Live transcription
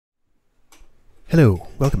Hello,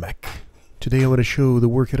 welcome back. Today I want to show the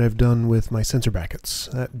work that I've done with my sensor brackets,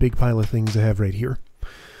 that big pile of things I have right here.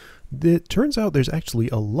 It turns out there's actually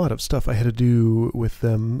a lot of stuff I had to do with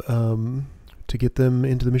them to get them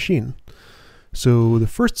into the machine. So the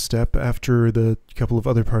first step, after the couple of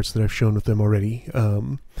other parts that I've shown with them already,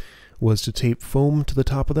 was to tape foam to the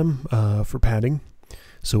top of them for padding.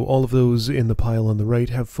 So all of those in the pile on the right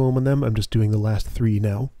have foam on them. I'm just doing the last three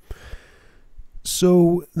now.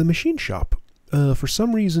 So the machine shop, for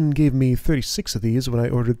some reason, gave me 36 of these when I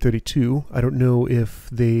ordered 32. I don't know if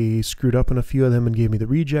they screwed up on a few of them and gave me the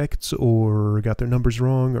rejects, or got their numbers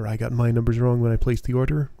wrong, or I got my numbers wrong when I placed the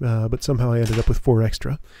order, but somehow I ended up with 4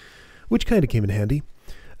 extra, which kind of came in handy.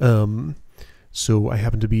 So I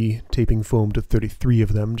happen to be taping foam to 33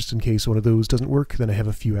 of them, just in case one of those doesn't work. Then I have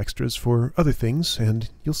a few extras for other things, and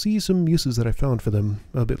you'll see some uses that I found for them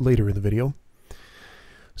a bit later in the video.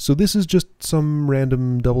 So this is just some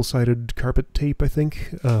random double-sided carpet tape, I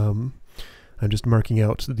think. I'm just marking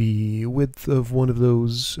out the width of one of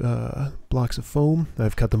those blocks of foam.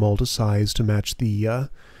 I've cut them all to size to match the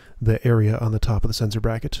area on the top of the sensor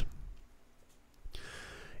bracket.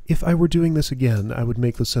 If I were doing this again, I would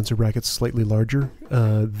make the sensor brackets slightly larger.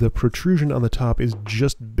 The protrusion on the top is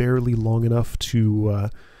just barely long enough to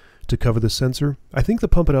cover the sensor. I think the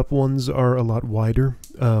pump it up ones are a lot wider.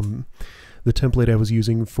 The template I was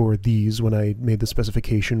using for these when I made the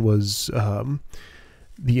specification was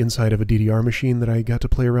the inside of a DDR machine that I got to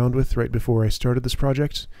play around with right before I started this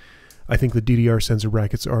project. I think the DDR sensor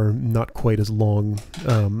brackets are not quite as long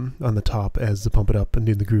on the top as the pump it up and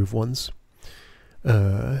in the groove ones.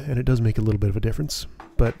 And it does make a little bit of a difference,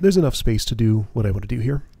 but there's enough space to do what I want to do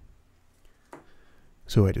here.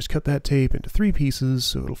 So I just cut that tape into 3 pieces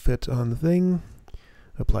so it'll fit on the thing,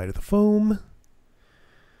 apply to the foam,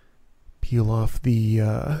 peel off the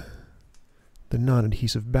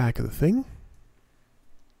non-adhesive back of the thing.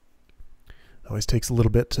 Always takes a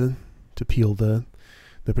little bit to peel the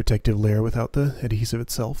protective layer without the adhesive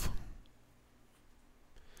itself.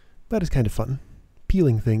 That is kind of fun.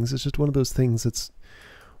 Peeling things is just one of those things that's...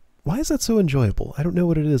 Why is that so enjoyable? I don't know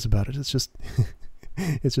what it is about it. It's just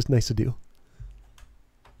it's just nice to do.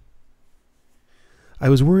 I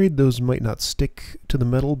was worried those might not stick to the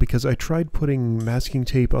metal because I tried putting masking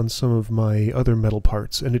tape on some of my other metal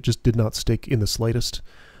parts and it just did not stick in the slightest.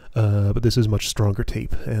 But this is much stronger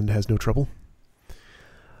tape and has no trouble.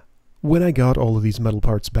 When I got all of these metal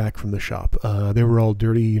parts back from the shop, they were all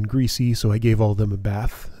dirty and greasy, so I gave all of them a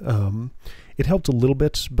bath. It helped a little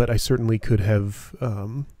bit, but I certainly could have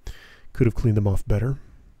cleaned them off better.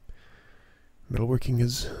 Metalworking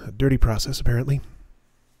is a dirty process, apparently.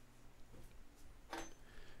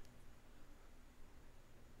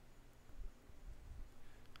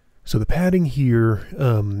 So the padding here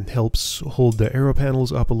helps hold the aero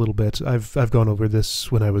panels up a little bit. I've gone over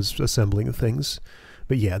this when I was assembling the things.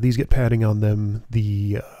 But yeah, these get padding on them.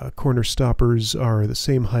 The corner stoppers are the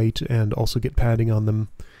same height and also get padding on them.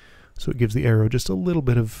 So it gives the aero just a little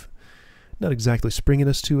bit of, not exactly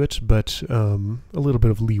springiness to it, but a little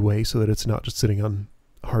bit of leeway so that it's not just sitting on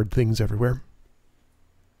hard things everywhere.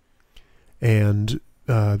 And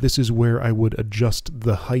this is where I would adjust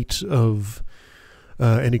the height of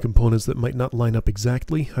any components that might not line up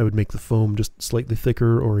exactly. I would make the foam just slightly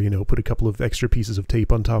thicker, or put a couple of extra pieces of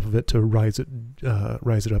tape on top of it to rise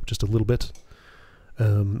it up just a little bit.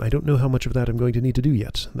 I don't know how much of that I'm going to need to do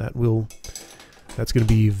yet. That's going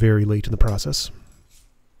to be very late in the process.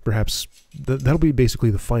 Perhaps that'll be basically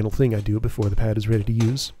the final thing I do before the pad is ready to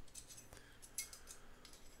use.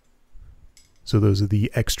 So those are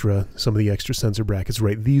some of the extra sensor brackets.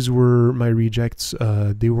 Right, these were my rejects.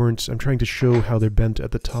 They weren't, I'm trying to show how they're bent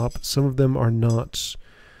at the top. Some of them are not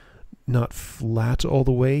flat all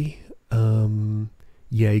the way.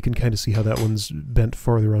 Yeah, you can kind of see how that one's bent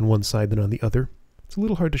farther on one side than on the other. It's a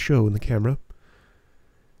little hard to show in the camera.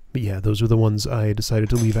 But yeah, those are the ones I decided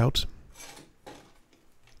to leave out.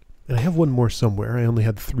 And I have one more somewhere. I only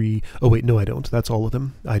had 3. Oh wait, no I don't. That's all of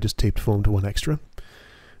them. I just taped foam to 1 extra.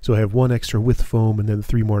 So I have 1 extra with foam and then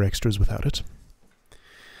 3 more extras without it.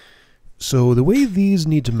 So the way these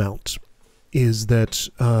need to mount is that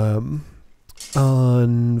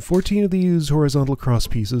on 14 of these horizontal cross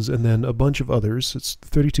pieces and then a bunch of others, it's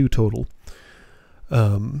 32 total,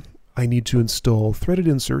 I need to install threaded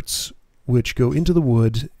inserts which go into the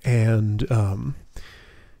wood, and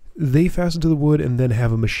they fasten to the wood and then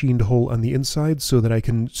have a machined hole on the inside so that I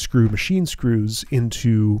can screw machine screws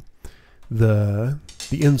into the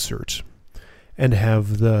insert and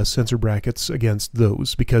have the sensor brackets against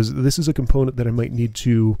those, because this is a component that I might need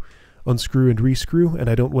to unscrew and rescrew, and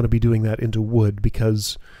I don't want to be doing that into wood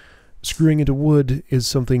because Screwing into wood is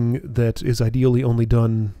something that is ideally only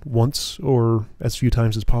done once or as few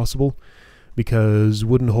times as possible, because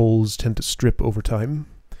wooden holes tend to strip over time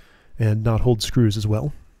and not hold screws as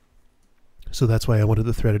well. So that's why I wanted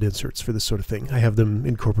the threaded inserts for this sort of thing. I have them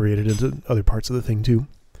incorporated into other parts of the thing too.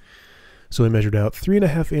 So I measured out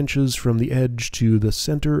 3.5 inches from the edge to the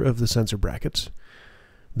center of the sensor bracket,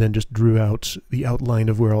 then just drew out the outline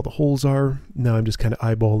of where all the holes are. Now I'm just kind of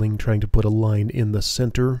eyeballing, trying to put a line in the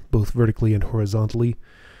center, both vertically and horizontally,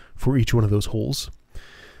 for each one of those holes.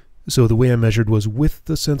 So the way I measured was with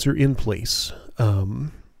the sensor in place.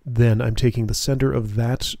 Then I'm taking the center of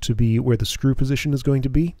that to be where the screw position is going to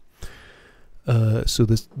be. So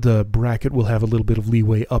the bracket will have a little bit of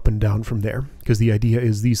leeway up and down from there, because the idea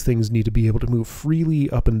is these things need to be able to move freely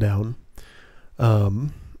up and down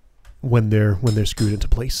when they're screwed into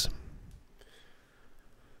place.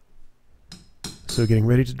 So getting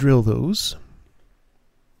ready to drill those.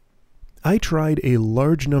 I tried a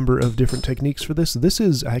large number of different techniques for this. This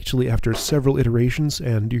is actually after several iterations,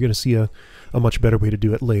 and you're going to see a much better way to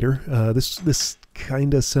do it later. This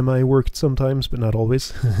kind of semi-worked sometimes, but not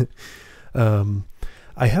always.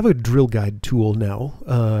 I have a drill guide tool now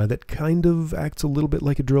that kind of acts a little bit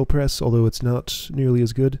like a drill press, although it's not nearly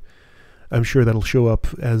as good. I'm sure that'll show up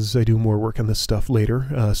as I do more work on this stuff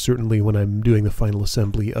later, certainly when I'm doing the final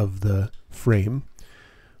assembly of the frame,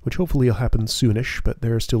 which hopefully will happen soonish, but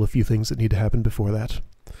there are still a few things that need to happen before that.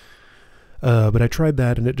 But I tried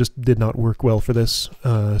that and it just did not work well for this,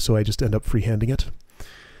 so I just end up freehanding it.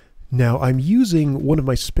 Now I'm using one of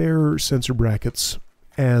my spare sensor brackets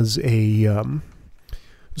as a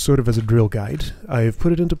sort of as a drill guide. I've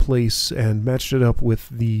put it into place and matched it up with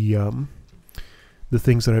the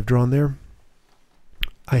things that I've drawn there.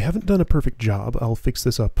 I haven't done a perfect job. I'll fix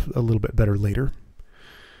this up a little bit better later.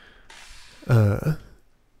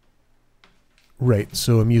 Right,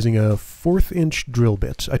 so I'm using a 1/4 inch drill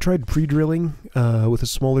bit. I tried pre-drilling with a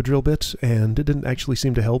smaller drill bit, and it didn't actually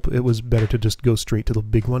seem to help. It was better to just go straight to the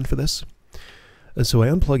big one for this. So I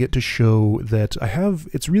unplug it to show that I have,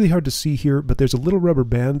 it's really hard to see here, but there's a little rubber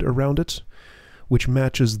band around it, which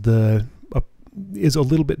matches is a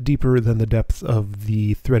little bit deeper than the depth of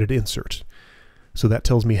the threaded insert. So that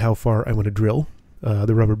tells me how far I want to drill.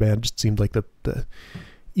 The rubber band just seemed like the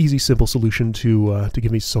easy, simple solution to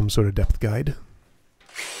give me some sort of depth guide.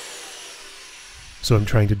 So I'm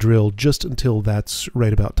trying to drill just until that's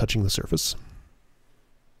right about touching the surface.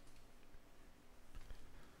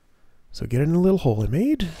 So get in a little hole I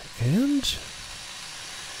made, and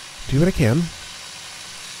do what I can.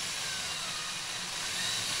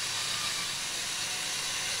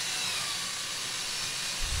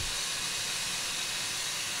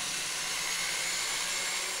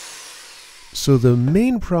 So the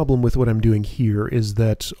main problem with what I'm doing here is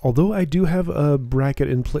that although I do have a bracket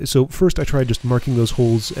in place, so first I tried just marking those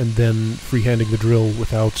holes and then freehanding the drill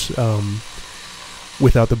without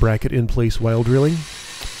the bracket in place while drilling.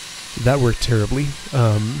 That worked terribly.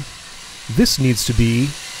 This needs to be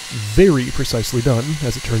very precisely done,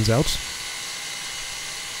 as it turns out.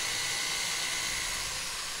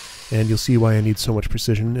 And you'll see why I need so much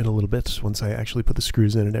precision in a little bit once I actually put the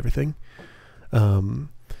screws in and everything.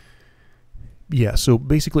 Yeah, so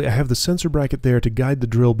basically I have the sensor bracket there to guide the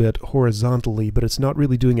drill bit horizontally, but it's not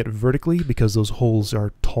really doing it vertically because those holes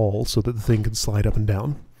are tall so that the thing can slide up and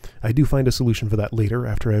down. I do find a solution for that later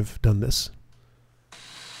after I've done this.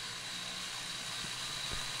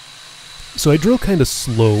 So I drill kind of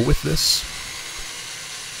slow with this.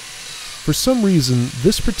 For some reason,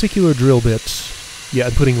 this particular drill bit, yeah,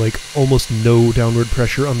 I'm putting like almost no downward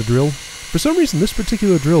pressure on the drill. For some reason, this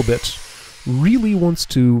particular drill bit really wants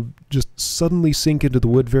to just suddenly sink into the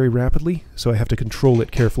wood very rapidly, so I have to control it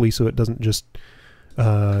carefully so it doesn't just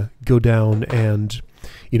go down and,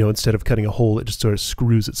 you know, instead of cutting a hole, it just sort of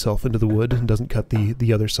screws itself into the wood and doesn't cut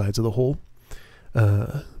the other sides of the hole.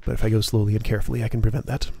 But if I go slowly and carefully, I can prevent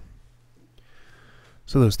that.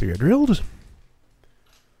 So those three are drilled.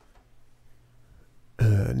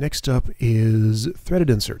 Next up is threaded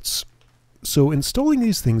inserts. So installing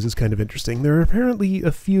these things is kind of interesting. There are apparently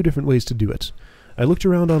a few different ways to do it. I looked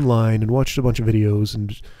around online and watched a bunch of videos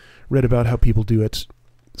and read about how people do it.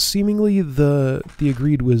 Seemingly the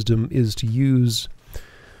agreed wisdom is to use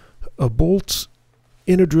a bolt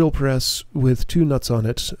in a drill press with 2 nuts on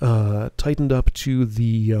it, tightened up to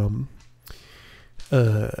the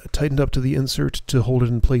insert to hold it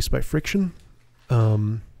in place by friction.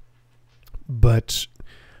 But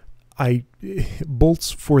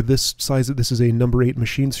bolts for this size, this is a number 8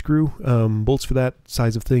 machine screw, bolts for that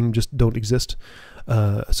size of thing just don't exist,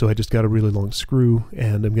 so I just got a really long screw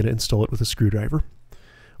and I'm going to install it with a screwdriver,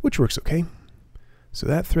 which works okay. So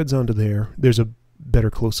that threads onto there. There's a better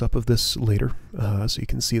close-up of this later, so you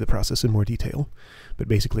can see the process in more detail. But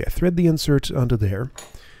basically, I thread the insert onto there,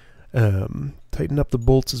 tighten up the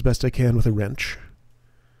bolts as best I can with a wrench.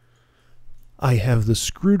 I have the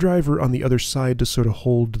screwdriver on the other side to sort of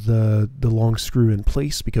hold the long screw in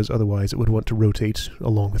place, because otherwise it would want to rotate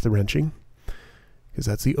along with the wrenching, because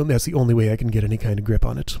that's the only way I can get any kind of grip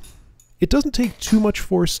on it. It doesn't take too much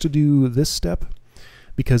force to do this step,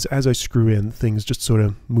 because as I screw in, things just sort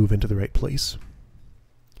of move into the right place.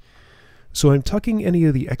 So I'm tucking any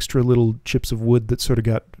of the extra little chips of wood that sort of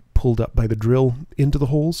got pulled up by the drill into the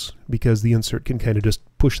holes, because the insert can kind of just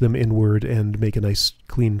push them inward and make a nice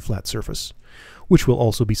clean flat surface, which will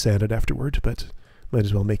also be sanded afterward, but might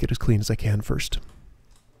as well make it as clean as I can first.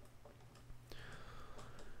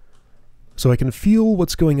 So I can feel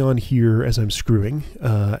what's going on here as I'm screwing,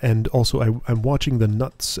 and also I'm watching the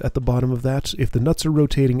nuts at the bottom of that. If the nuts are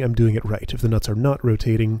rotating, I'm doing it right. If the nuts are not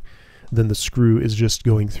rotating, then the screw is just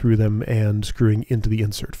going through them and screwing into the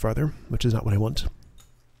insert farther, which is not what I want.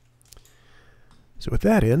 So with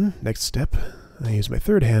that in, next step, I use my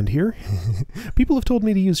third hand here. People have told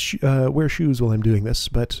me to use wear shoes while I'm doing this,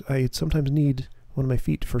 but I sometimes need one of my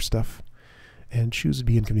feet for stuff, and shoes would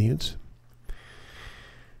be inconvenient.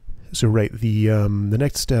 So right, the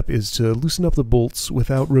next step is to loosen up the bolts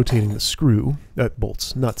without rotating the screw.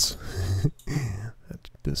 Nuts.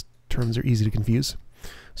 Those terms are easy to confuse.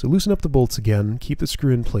 So loosen up the bolts again, keep the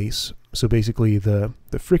screw in place. So basically the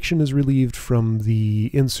friction is relieved from the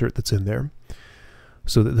insert that's in there,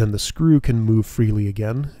 so that then the screw can move freely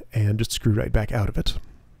again and just screw right back out of it.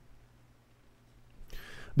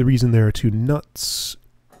 The reason there are two nuts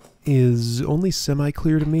is only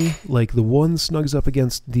semi-clear to me. Like, the one snugs up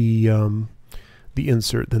against the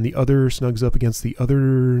insert, then the other snugs up against the other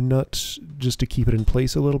nut just to keep it in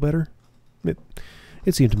place a little better.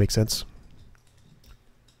 It seemed to make sense.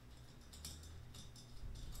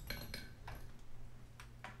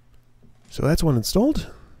 So that's one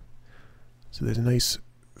installed. So there's a nice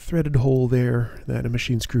threaded hole there that a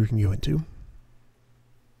machine screw can go into.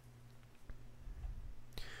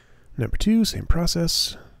 Number two, same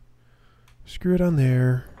process. Screw it on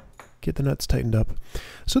there, get the nuts tightened up.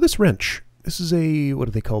 So this wrench, this is a, what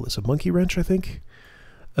do they call this? A monkey wrench, I think?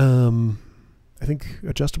 I think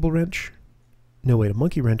adjustable wrench? No, wait, a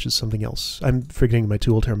monkey wrench is something else. I'm forgetting my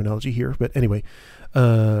tool terminology here, but anyway.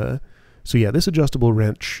 So yeah, this adjustable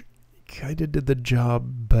wrench kind of did the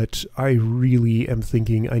job, but I really am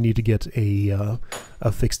thinking I need to get a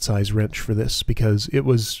fixed size wrench for this, because it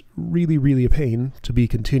was really, really a pain to be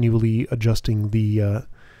continually adjusting the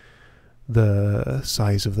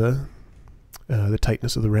size of the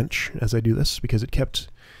tightness of the wrench as I do this, because it kept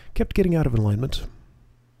getting out of alignment.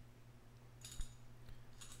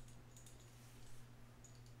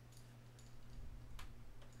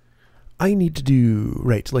 I need to do,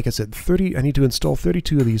 right, like I said, I need to install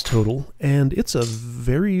 32 of these total, and it's a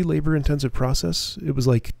very labor-intensive process. It was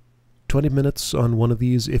like 20 minutes on one of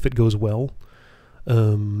these if it goes well.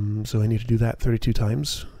 So I need to do that 32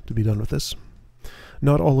 times to be done with this.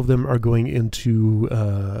 Not all of them are going into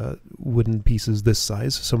wooden pieces this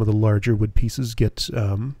size. Some of the larger wood pieces get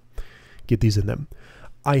these in them.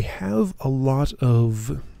 I have a lot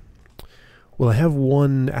of, well, I have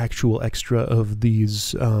one actual extra of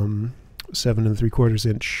these 7 3/4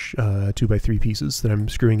 inch 2x3 pieces that I'm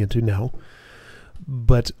screwing into now,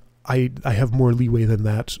 but I have more leeway than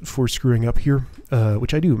that for screwing up here,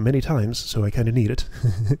 which I do many times, so I kind of need it.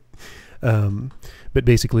 But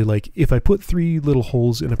basically, like, if I put 3 little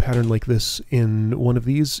holes in a pattern like this in one of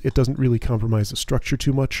these, it doesn't really compromise the structure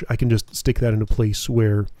too much. I can just stick that in a place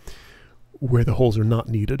where the holes are not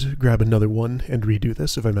needed, grab another one, and redo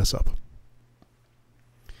this if I mess up.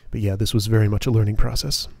 But yeah, this was very much a learning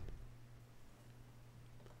process.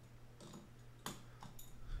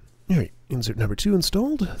 Alright, insert number 2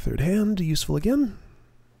 installed, third hand, useful again.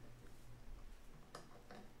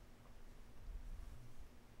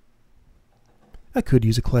 I could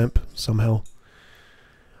use a clamp somehow.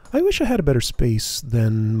 I wish I had a better space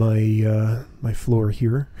than my my floor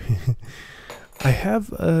here. I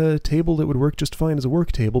have a table that would work just fine as a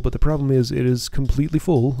work table, but the problem is it is completely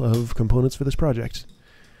full of components for this project,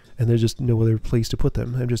 and there's just no other place to put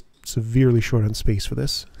them. I'm just severely short on space for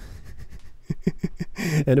this.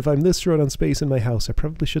 And if I'm this short on space in my house, I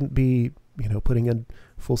probably shouldn't be, you know, putting a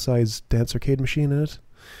full-size dance arcade machine in it.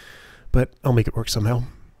 But I'll make it work somehow.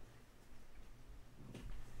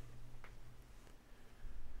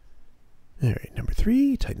 Alright, number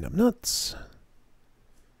 3, tighten up nuts.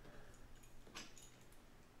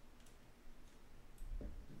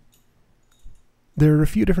 There are a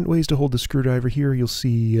few different ways to hold the screwdriver here. You'll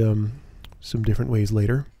see some different ways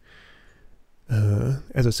later.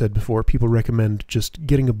 As I said before, people recommend just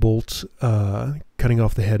getting a bolt, cutting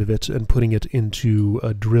off the head of it, and putting it into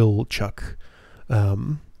a drill chuck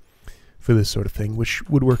for this sort of thing, which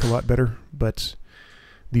would work a lot better, but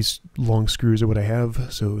these long screws are what I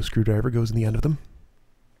have, so a screwdriver goes in the end of them.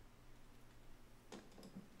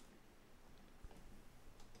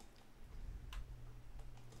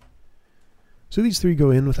 So these three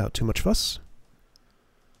go in without too much fuss.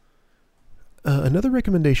 Another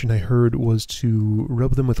recommendation I heard was to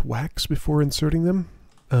rub them with wax before inserting them.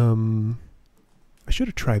 I should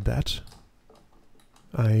have tried that.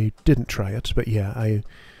 I didn't try it, but yeah,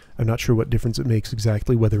 I'm not sure what difference it makes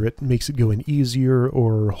exactly, whether it makes it go in easier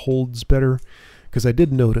or holds better, because I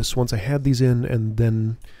did notice once I had these in and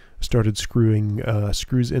then started screwing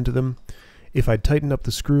screws into them, if I'd tightened up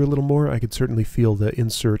the screw a little more, I could certainly feel the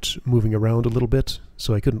insert moving around a little bit,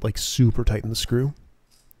 so I couldn't like super tighten the screw.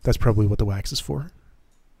 That's probably what the wax is for.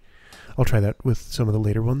 I'll try that with some of the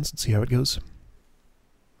later ones and see how it goes.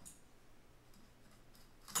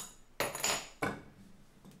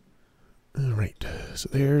 Alright, so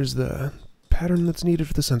there's the pattern that's needed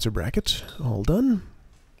for the sensor bracket. All done.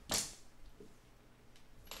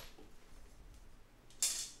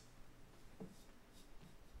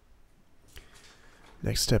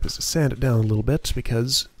 Next step is to sand it down a little bit,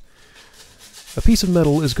 because a piece of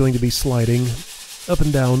metal is going to be sliding up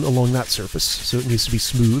and down along that surface, so it needs to be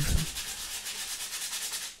smooth.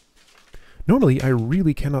 Normally, I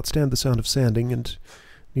really cannot stand the sound of sanding and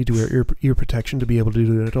need to wear ear protection to be able to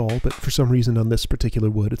do it at all, but for some reason on this particular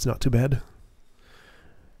wood it's not too bad.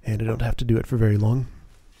 And I don't have to do it for very long.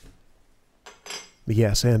 But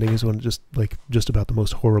yeah, sanding is just about the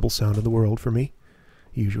most horrible sound in the world for me,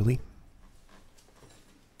 usually.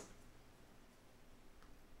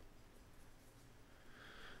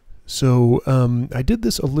 So, I did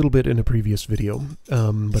this a little bit in a previous video,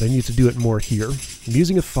 but I need to do it more here. I'm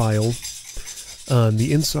using a file on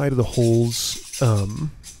the inside of the holes,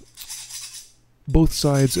 both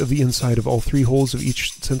sides of the inside of all three holes of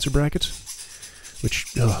each sensor bracket,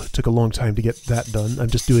 which took a long time to get that done. I'm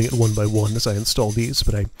just doing it one by one as I install these,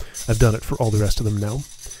 but I've done it for all the rest of them now.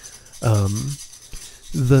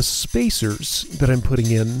 The spacers that I'm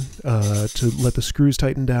putting in to let the screws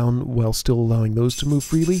tighten down while still allowing those to move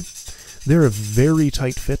freely, they're a very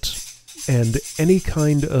tight fit, and any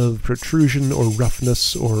kind of protrusion or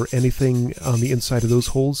roughness or anything on the inside of those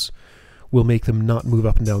holes will make them not move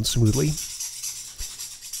up and down smoothly.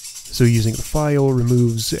 So using the file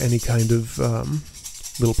removes any kind of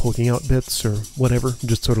little poking out bits or whatever,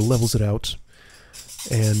 just sort of levels it out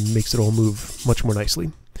and makes it all move much more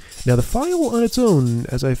nicely. Now the file on its own,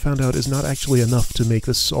 as I found out, is not actually enough to make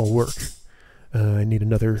this all work. I need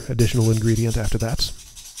another additional ingredient after that.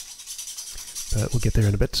 But we'll get there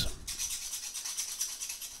in a bit.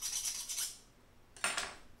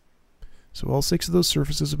 So all 6 of those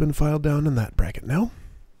surfaces have been filed down in that bracket now.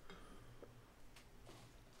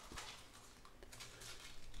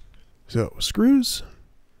 So, screws.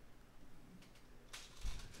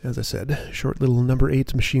 As I said, short little number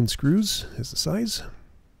 8 machine screws is the size.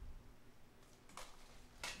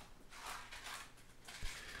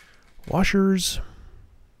 Washers.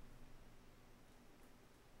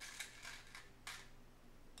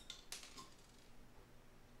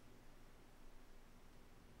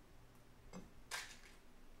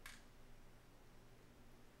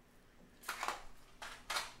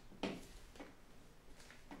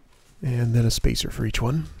 And then a spacer for each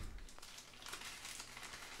one.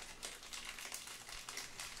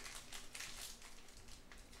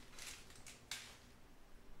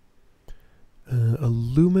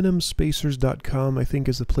 Aluminumspacers.com, I think,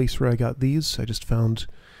 is the place where I got these. I just found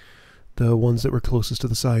the ones that were closest to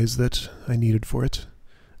the size that I needed for it.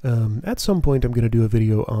 At some point I'm going to do a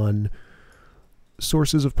video on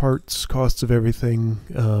sources of parts, costs of everything,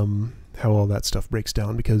 how all that stuff breaks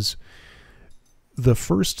down, because the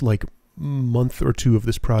first month or 2 of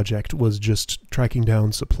this project was just tracking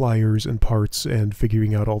down suppliers and parts and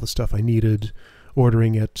figuring out all the stuff I needed,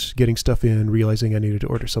 ordering it, getting stuff in, realizing I needed to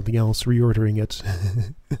order something else, reordering it.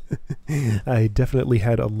 I definitely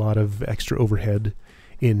had a lot of extra overhead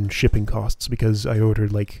in shipping costs because I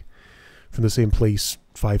ordered from the same place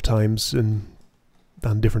 5 times and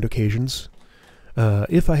on different occasions.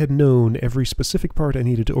 If I had known every specific part I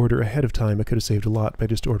needed to order ahead of time, I could have saved a lot by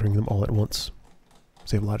just ordering them all at once.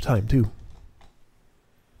 Save a lot of time, too.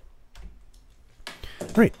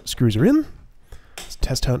 Alright, screws are in. Let's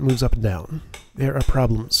test how it moves up and down. There are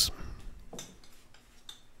problems.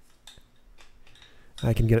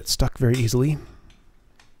 I can get it stuck very easily.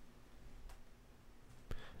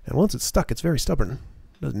 And once it's stuck, it's very stubborn.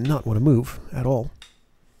 Does not want to move at all.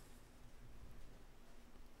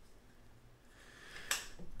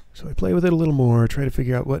 So I play with it a little more, try to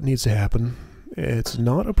figure out what needs to happen. It's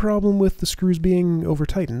not a problem with the screws being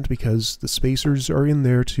over-tightened because the spacers are in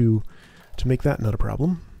there to make that not a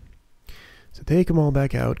problem. So take them all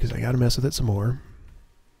back out because I gotta mess with it some more.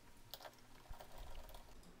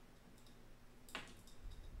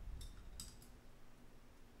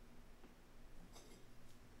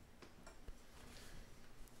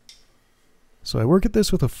 So I work at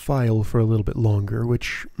this with a file for a little bit longer,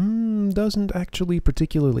 which doesn't actually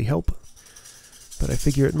particularly help, but I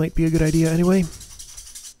figure it might be a good idea anyway.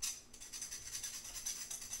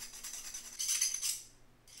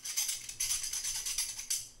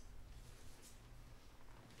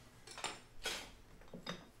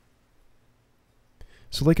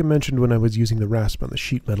 So like I mentioned when I was using the rasp on the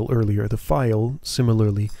sheet metal earlier, the file,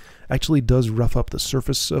 similarly, actually does rough up the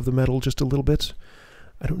surface of the metal just a little bit.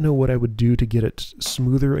 I don't know what I would do to get it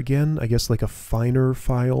smoother again. I guess like a finer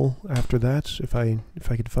file after that, if I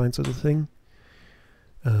could find such a thing.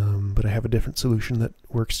 But I have a different solution that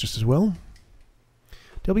works just as well.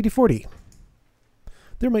 WD-40.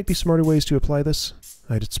 There might be smarter ways to apply this.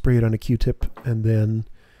 I'd spray it on a Q-tip and then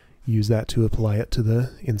use that to apply it to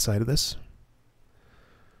the inside of this.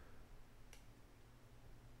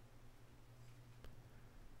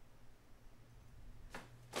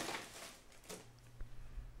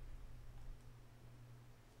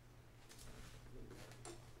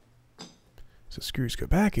 So screws go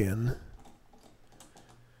back in,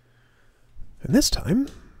 and this time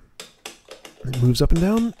it moves up and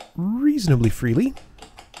down reasonably freely,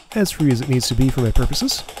 as free as it needs to be for my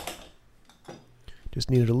purposes. Just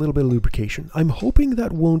needed a little bit of lubrication. I'm hoping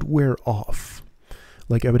that won't wear off.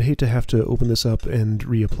 Like, I would hate to have to open this up and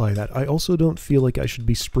reapply that. I also don't feel like I should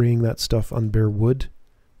be spraying that stuff on bare wood.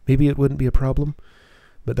 Maybe it wouldn't be a problem,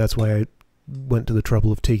 but that's why I went to the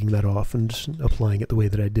trouble of taking that off and applying it the way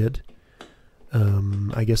that I did.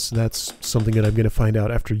 I guess that's something that I'm going to find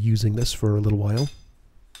out after using this for a little while.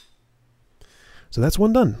 So that's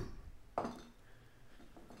one done.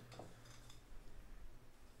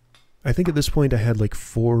 I think at this point I had like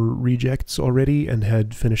 4 rejects already and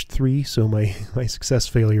had finished 3, so my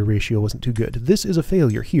success-failure ratio wasn't too good. This is a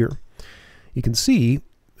failure here. You can see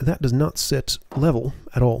that does not sit level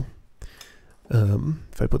at all.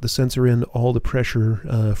 If I put the sensor in, all the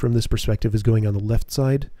pressure from this perspective is going on the left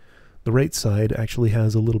side. The right side actually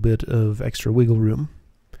has a little bit of extra wiggle room.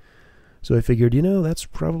 So I figured, you know, that's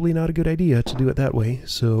probably not a good idea to do it that way,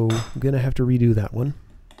 so I'm going to have to redo that one.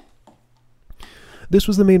 This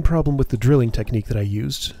was the main problem with the drilling technique that I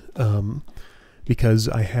used, because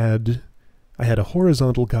I had a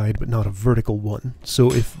horizontal guide but not a vertical one.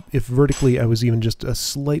 So if vertically I was even just a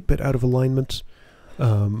slight bit out of alignment,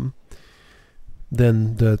 then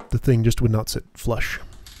the thing just would not sit flush.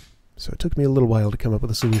 So it took me a little while to come up with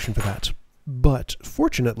a solution for that. But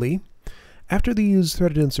fortunately, after these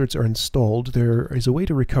threaded inserts are installed, there is a way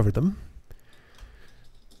to recover them.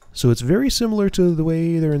 So it's very similar to the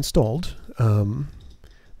way they're installed.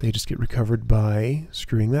 They just get recovered by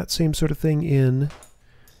screwing that same sort of thing in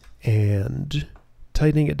and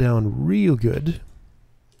tightening it down real good.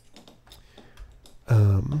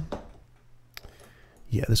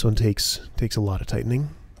 Yeah, this one takes a lot of tightening.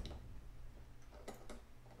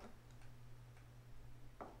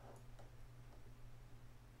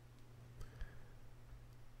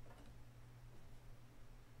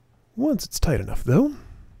 Once it's tight enough, though,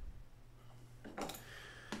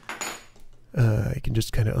 I can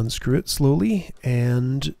just kind of unscrew it slowly,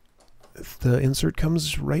 and the insert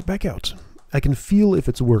comes right back out. I can feel if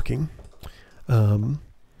it's working.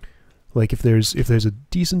 Like if there's a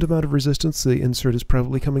decent amount of resistance, the insert is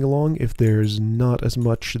probably coming along. If there's not as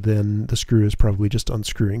much, then the screw is probably just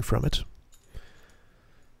unscrewing from it.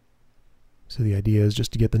 So the idea is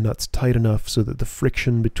just to get the nuts tight enough so that the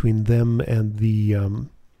friction between them and the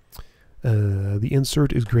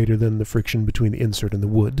insert is greater than the friction between the insert and the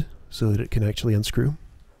wood, so that it can actually unscrew.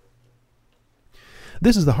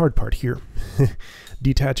 This is the hard part here,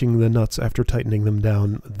 detaching the nuts after tightening them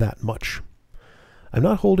down that much. I'm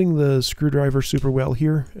not holding the screwdriver super well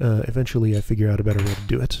here. Eventually I figure out a better way to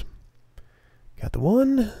do it. Got the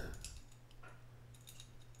one.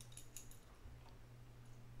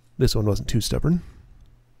 This one wasn't too stubborn.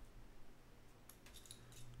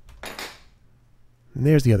 And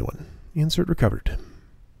there's the other one. Insert recovered.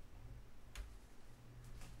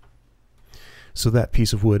 So that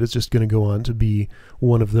piece of wood is just going to go on to be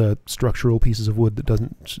one of the structural pieces of wood that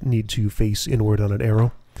doesn't need to face inward on an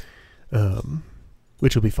arrow,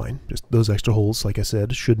 which will be fine. Just those extra holes, like I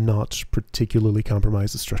said, should not particularly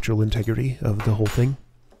compromise the structural integrity of the whole thing.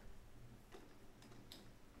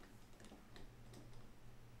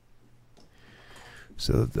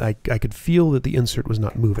 So I could feel that the insert was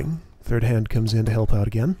not moving. Third hand comes in to help out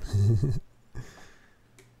again.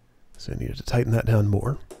 So I needed to tighten that down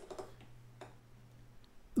more.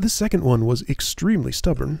 This second one was extremely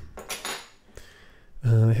stubborn.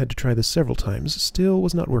 I had to try this several times. Still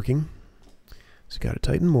was not working. So got to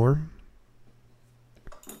tighten more.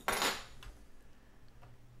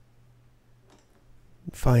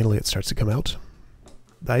 Finally it starts to come out.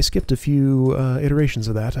 I skipped a few iterations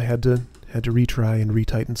of that. I had to retry and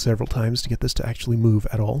retighten several times to get this to actually move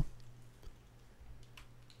at all.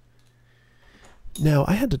 Now,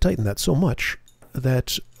 I had to tighten that so much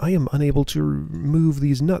that I am unable to move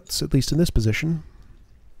these nuts, at least in this position,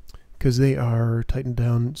 because they are tightened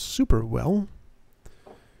down super well,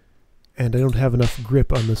 and I don't have enough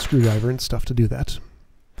grip on the screwdriver and stuff to do that.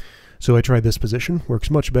 So I tried this position. Works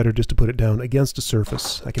much better just to put it down against a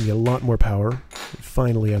surface. I can get a lot more power. And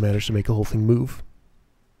finally, I managed to make the whole thing move.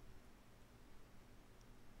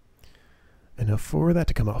 Enough for that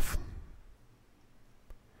to come off.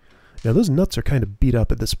 Now those nuts are kind of beat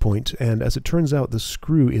up at this point, and as it turns out the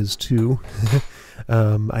screw is too.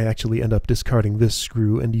 I actually end up discarding this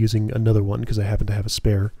screw and using another one because I happen to have a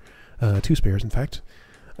spare, 2 spares in fact,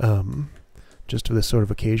 just for this sort of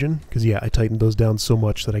occasion. Because yeah, I tightened those down so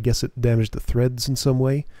much that I guess it damaged the threads in some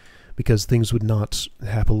way, because things would not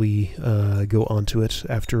happily go onto it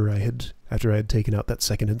after I had taken out that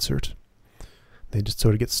second insert. They just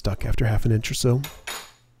sort of get stuck after half an inch or so.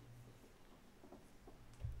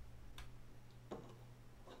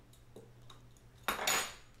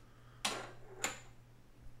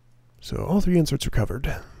 So all 3 inserts are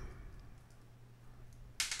covered.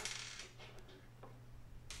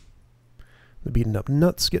 The beaten up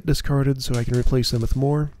nuts get discarded so I can replace them with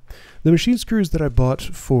more. The machine screws that I bought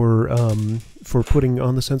for putting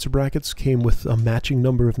on the sensor brackets came with a matching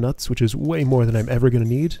number of nuts, which is way more than I'm ever going to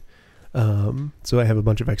need. So I have a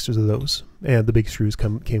bunch of extras of those. And the big screws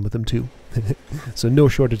came with them too. So no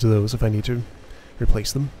shortage of those if I need to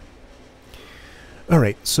replace them.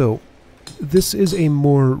 Alright, so this is a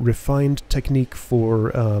more refined technique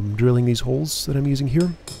for drilling these holes that I'm using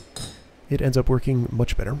here. It ends up working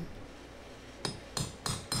much better.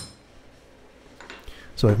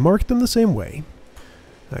 So I've marked them the same way.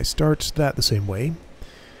 I start that the same way.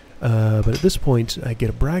 But at this point I get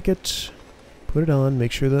a bracket, put it on,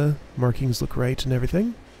 make sure the markings look right and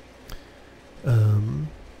everything.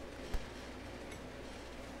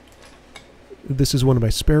 This is one of my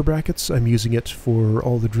spare brackets. I'm using it for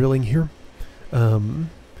all the drilling here.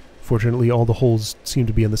 Fortunately, all the holes seem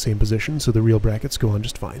to be in the same position, so the real brackets go on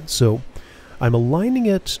just fine. So I'm aligning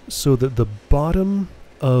it so that the bottom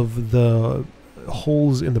of the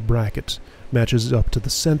holes in the bracket matches up to the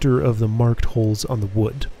center of the marked holes on the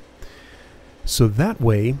wood. So that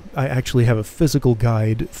way, I actually have a physical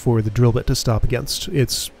guide for the drill bit to stop against.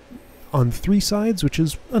 It's on 3 sides, which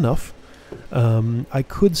is enough. I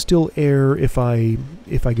could still err if I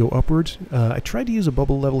go upward. I tried to use a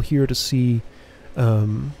bubble level here to see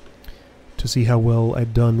how well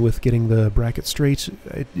I'd done with getting the bracket straight.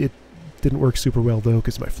 It didn't work super well though,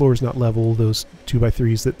 because my floor is not level. Those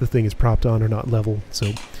 2x3s that the thing is propped on are not level,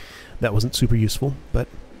 so that wasn't super useful. But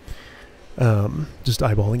just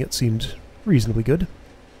eyeballing it seemed reasonably good.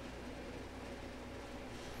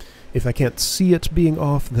 If I can't see it being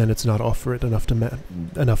off, then it's not off for it enough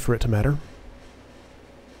for it to matter.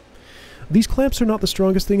 These clamps are not the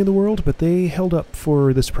strongest thing in the world, but they held up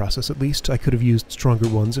for this process at least. I could have used stronger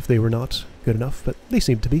ones if they were not good enough, but they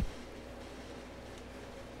seem to be.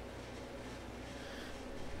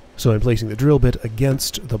 So I'm placing the drill bit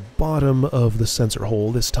against the bottom of the sensor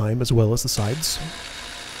hole this time, as well as the sides.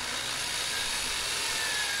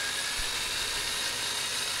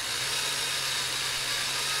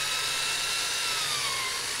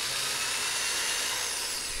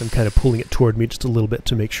 I'm kind of pulling it toward me just a little bit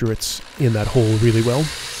to make sure it's in that hole really well.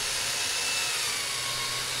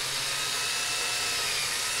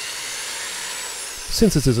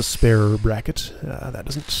 Since this is a spare bracket, that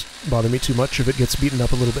doesn't bother me too much if it gets beaten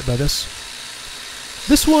up a little bit by this.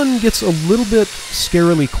 This one gets a little bit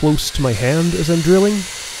scarily close to my hand as I'm drilling,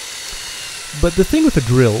 but the thing with a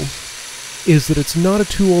drill is that it's not a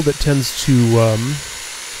tool that tends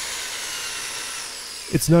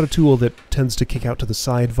to kick out to the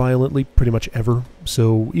side violently pretty much ever,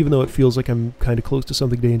 so even though it feels like I'm kind of close to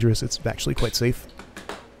something dangerous, it's actually quite safe.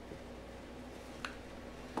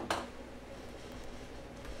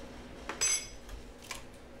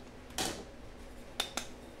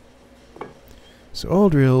 So all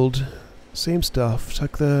drilled, same stuff,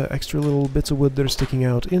 tuck the extra little bits of wood that are sticking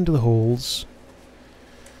out into the holes,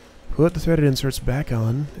 put the threaded inserts back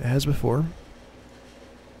on, as before.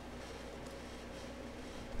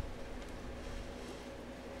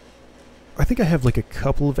 I think I have like a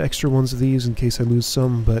couple of extra ones of these in case I lose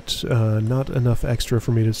some, but not enough extra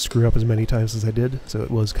for me to screw up as many times as I did, so it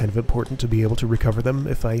was kind of important to be able to recover them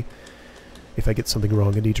if I get something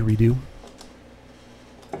wrong and need to redo.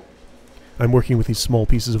 I'm working with these small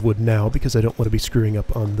pieces of wood now because I don't want to be screwing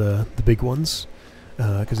up on the big ones,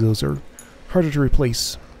 because those are harder to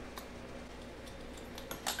replace.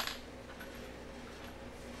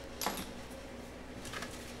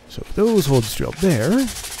 So those holes drilled there.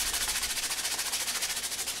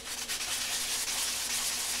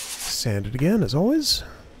 Sand it again, as always.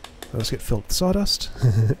 Those get filled with sawdust,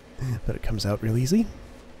 but it comes out real easy.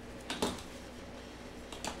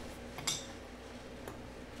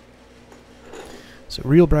 So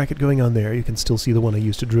real bracket going on there. You can still see the one I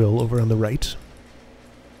used to drill over on the right.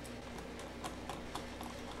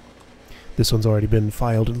 This one's already been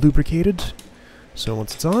filed and lubricated, so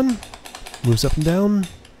once it's on, moves up and down,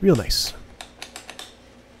 real nice.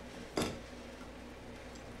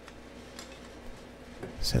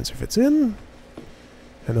 Sensor fits in,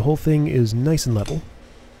 and the whole thing is nice and level.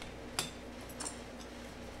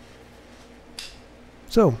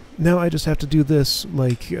 So, now I just have to do this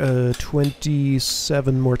like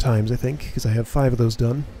 27 more times, I think, because I have 5 of those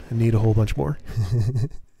done and need a whole bunch more.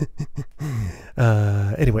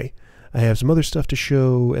 Anyway, I have some other stuff to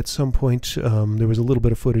show at some point. There was a little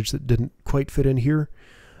bit of footage that didn't quite fit in here.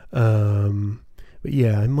 But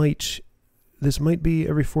yeah, this might be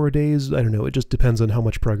every 4 days. I don't know. It just depends on how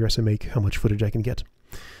much progress I make, how much footage I can get.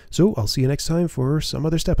 So, I'll see you next time for some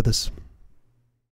other step of this.